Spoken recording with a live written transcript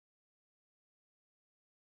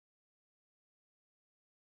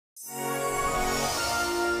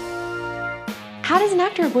How does an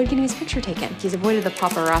actor avoid getting his picture taken? He's avoided the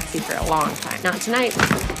paparazzi for a long time. Not tonight.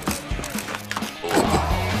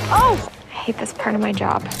 Oh! I hate this part of my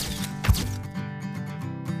job.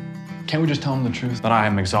 Can't we just tell him the truth? That I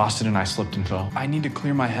am exhausted and I slipped and fell. I need to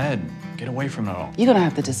clear my head. Get away from it all. You're gonna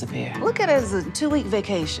have to disappear. Look at it as a 2-week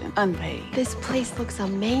vacation, unpaid. This place looks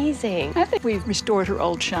amazing. I think we've restored her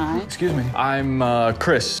old shine. Excuse me. I'm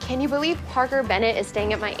Chris. Can you believe Parker Bennett is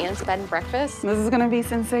staying at my aunt's bed and breakfast? This is gonna be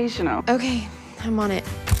sensational. Okay, I'm on it.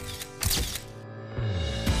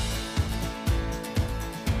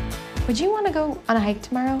 Would you want to go on a hike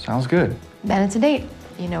tomorrow? Sounds good. Bennett's a date.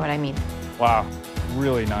 You know what I mean. Wow,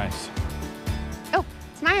 really nice. Oh,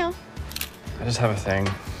 smile. I just have a thing.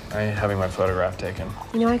 I hate having my photograph taken.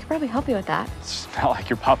 You know, I could probably help you with that. It's not like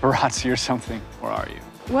you're paparazzi or something. Where are you?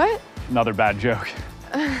 What? Another bad joke.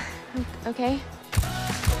 Okay.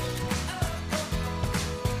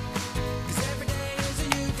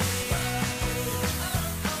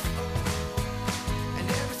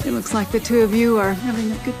 It looks like the two of you are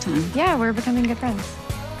having a good time. Yeah, we're becoming good friends.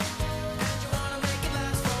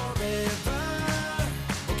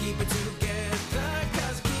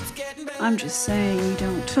 I'm just saying you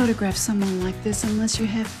don't photograph someone like this unless you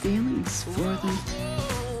have feelings for them.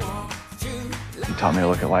 You taught me to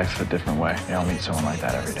look at life a different way. You don't meet someone like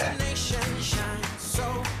that every day.